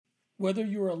Whether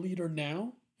you're a leader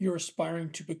now, you're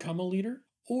aspiring to become a leader,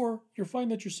 or you're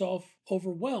finding that yourself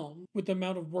overwhelmed with the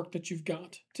amount of work that you've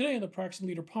got. Today on the Practicing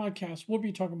Leader podcast, we'll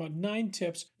be talking about 9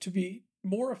 tips to be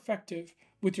more effective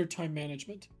with your time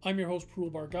management. I'm your host,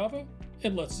 Parul Bhargava,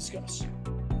 and let's discuss.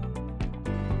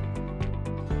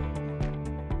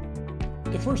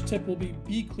 The first tip will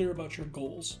be clear about your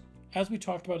goals. As we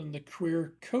talked about in the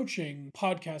career coaching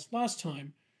podcast last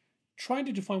time, trying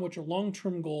to define what your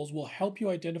long-term goals will help you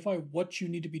identify what you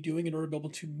need to be doing in order to be able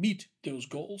to meet those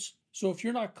goals. So if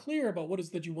you're not clear about what it is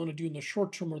that you want to do in the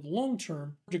short term or the long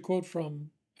term, to quote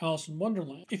from Alice in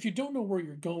Wonderland, if you don't know where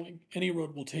you're going, any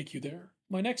road will take you there.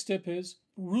 My next tip is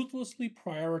ruthlessly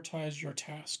prioritize your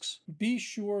tasks. Be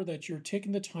sure that you're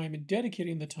taking the time and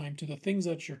dedicating the time to the things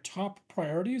that are your top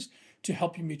priorities to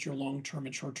help you meet your long-term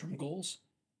and short-term goals.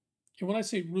 And when I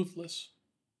say ruthless,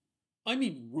 I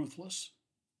mean ruthless.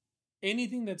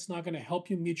 Anything that's not going to help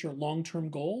you meet your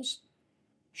long-term goals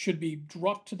should be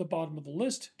dropped to the bottom of the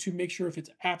list to make sure if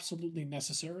it's absolutely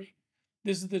necessary.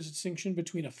 This is the distinction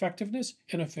between effectiveness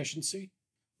and efficiency,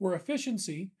 where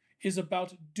efficiency is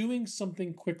about doing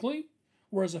something quickly,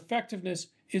 whereas effectiveness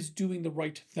is doing the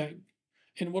right thing.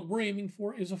 And what we're aiming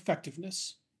for is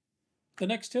effectiveness. The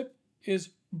next tip is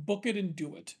book it and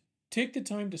do it. Take the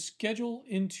time to schedule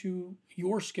into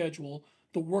your schedule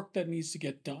the work that needs to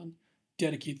get done.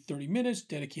 Dedicate 30 minutes,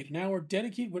 dedicate an hour,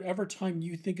 dedicate whatever time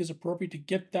you think is appropriate to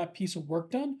get that piece of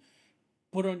work done.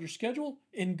 Put it on your schedule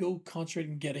and go concentrate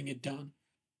on getting it done.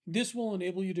 This will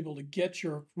enable you to be able to get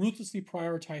your ruthlessly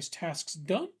prioritized tasks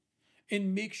done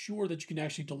and make sure that you can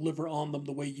actually deliver on them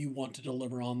the way you want to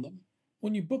deliver on them.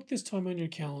 When you book this time on your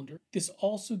calendar, this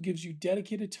also gives you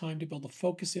dedicated time to be able to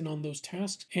focus in on those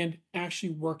tasks and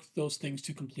actually work those things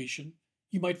to completion.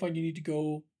 You might find you need to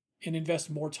go and invest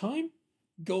more time.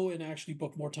 Go and actually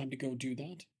book more time to go do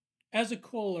that. As a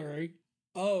corollary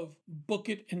of book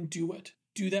it and do it,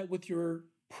 do that with your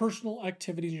personal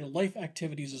activities and your life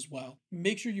activities as well.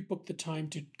 Make sure you book the time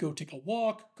to go take a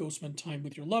walk, go spend time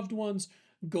with your loved ones,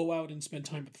 go out and spend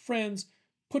time with friends.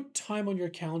 Put time on your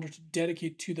calendar to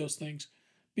dedicate to those things,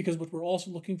 because what we're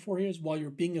also looking for here is while you're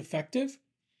being effective,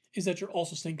 is that you're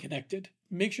also staying connected.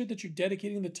 Make sure that you're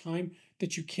dedicating the time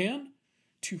that you can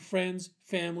to friends,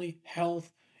 family,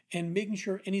 health, and making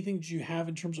sure anything that you have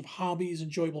in terms of hobbies,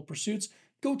 enjoyable pursuits,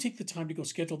 go take the time to go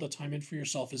schedule the time in for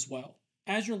yourself as well.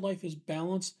 As your life is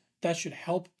balanced, that should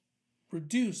help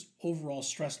reduce overall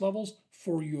stress levels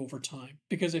for you over time.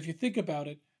 Because if you think about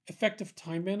it, effective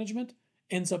time management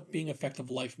ends up being effective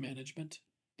life management.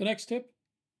 The next tip,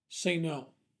 say no.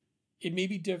 It may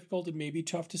be difficult, it may be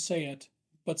tough to say it,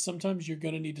 but sometimes you're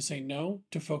going to need to say no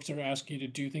to folks that are asking you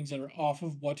to do things that are off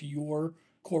of what your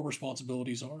core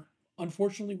responsibilities are.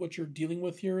 Unfortunately, what you're dealing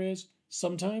with here is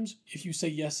sometimes if you say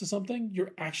yes to something,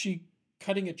 you're actually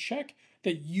cutting a check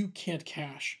that you can't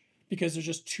cash because there's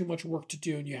just too much work to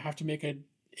do and you have to make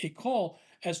a call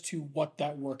as to what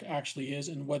that work actually is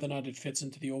and whether or not it fits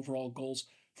into the overall goals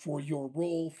for your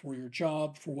role, for your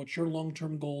job, for what your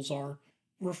long-term goals are.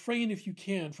 Refrain, if you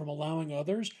can, from allowing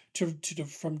others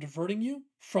from diverting you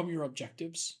from your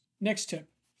objectives. Next tip,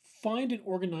 find an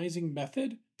organizing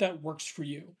method that works for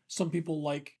you. Some people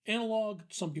like analog,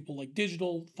 some people like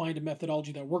digital. Find a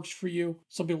methodology that works for you.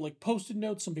 Some people like Post-it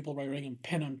notes, some people are writing on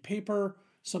pen and paper.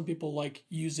 Some people like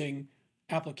using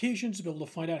applications to be able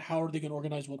to find out how are they going to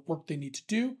organize what work they need to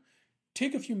do.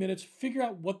 Take a few minutes, figure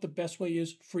out what the best way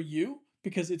is for you,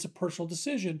 because it's a personal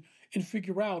decision, and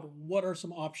figure out what are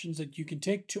some options that you can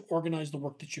take to organize the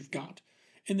work that you've got,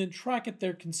 and then track it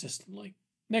there consistently.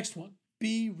 Next one,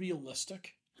 be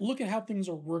realistic. Look at how things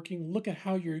are working. Look at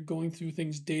how you're going through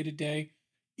things day to day.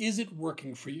 Is it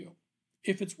working for you?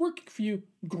 If it's working for you,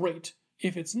 great.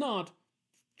 If it's not,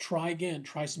 try again.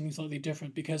 Try something slightly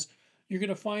different, because you're going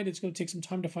to find it's going to take some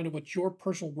time to find out what your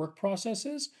personal work process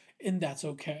is, and that's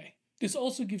okay. This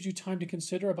also gives you time to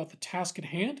consider about the task at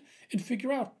hand and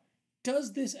figure out,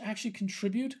 does this actually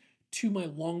contribute to my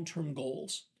long-term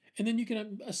goals? And then you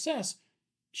can assess,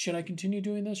 should I continue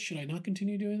doing this? Should I not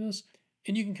continue doing this?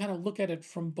 And you can kind of look at it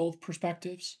from both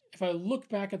perspectives. If I look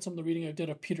back at some of the reading I did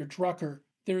of Peter Drucker,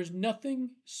 there is nothing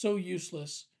so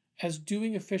useless as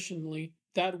doing efficiently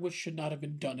that which should not have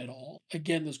been done at all.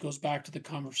 Again, this goes back to the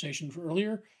conversation from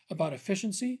earlier about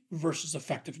efficiency versus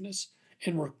effectiveness.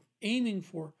 And we're aiming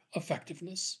for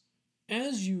effectiveness.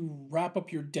 As you wrap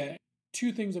up your day,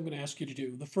 2 things I'm going to ask you to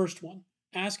do. The first one,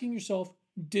 asking yourself,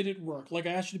 did it work? Like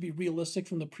I asked you to be realistic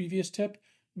from the previous tip.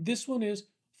 This one is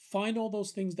find all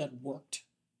those things that worked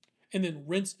and then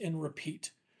rinse and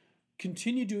repeat.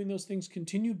 Continue doing those things,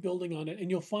 continue building on it, and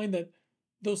you'll find that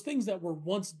those things that were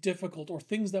once difficult or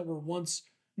things that were once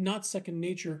not second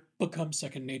nature, becomes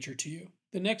second nature to you.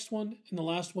 The next one and the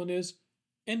last one is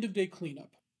end of day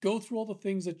cleanup. Go through all the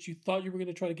things that you thought you were going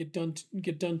to try to get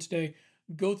done today.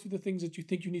 Go through the things that you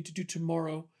think you need to do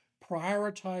tomorrow.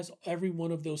 Prioritize every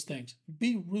one of those things.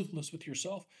 Be ruthless with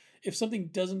yourself. If something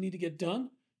doesn't need to get done,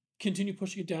 continue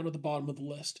pushing it down to the bottom of the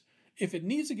list. If it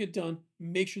needs to get done,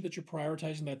 make sure that you're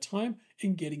prioritizing that time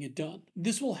and getting it done.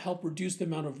 This will help reduce the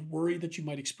amount of worry that you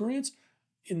might experience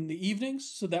in the evenings,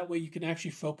 so that way you can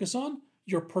actually focus on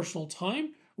your personal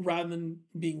time rather than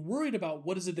being worried about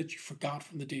what is it that you forgot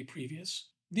from the day previous.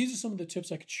 These are some of the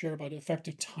tips I could share about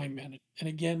effective time management. And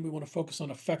again, we want to focus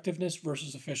on effectiveness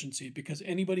versus efficiency, because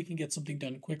anybody can get something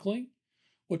done quickly.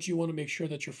 What you want to make sure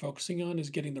that you're focusing on is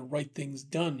getting the right things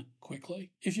done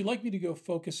quickly. If you'd like me to go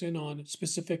focus in on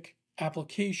specific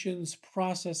applications,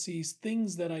 processes,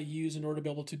 things that I use in order to be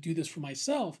able to do this for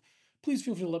myself, please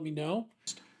feel free to let me know.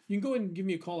 You can go ahead and give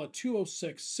me a call at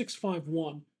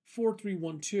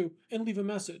 206-651-4312 and leave a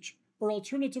message. Or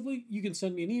alternatively, you can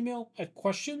send me an email at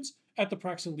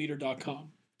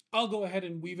questions@thepracticingleader.com. I'll go ahead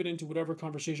and weave it into whatever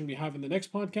conversation we have in the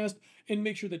next podcast and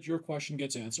make sure that your question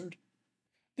gets answered.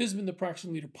 This has been the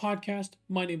Practicing Leader Podcast.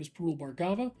 My name is Parul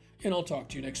Bhargava, and I'll talk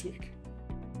to you next week.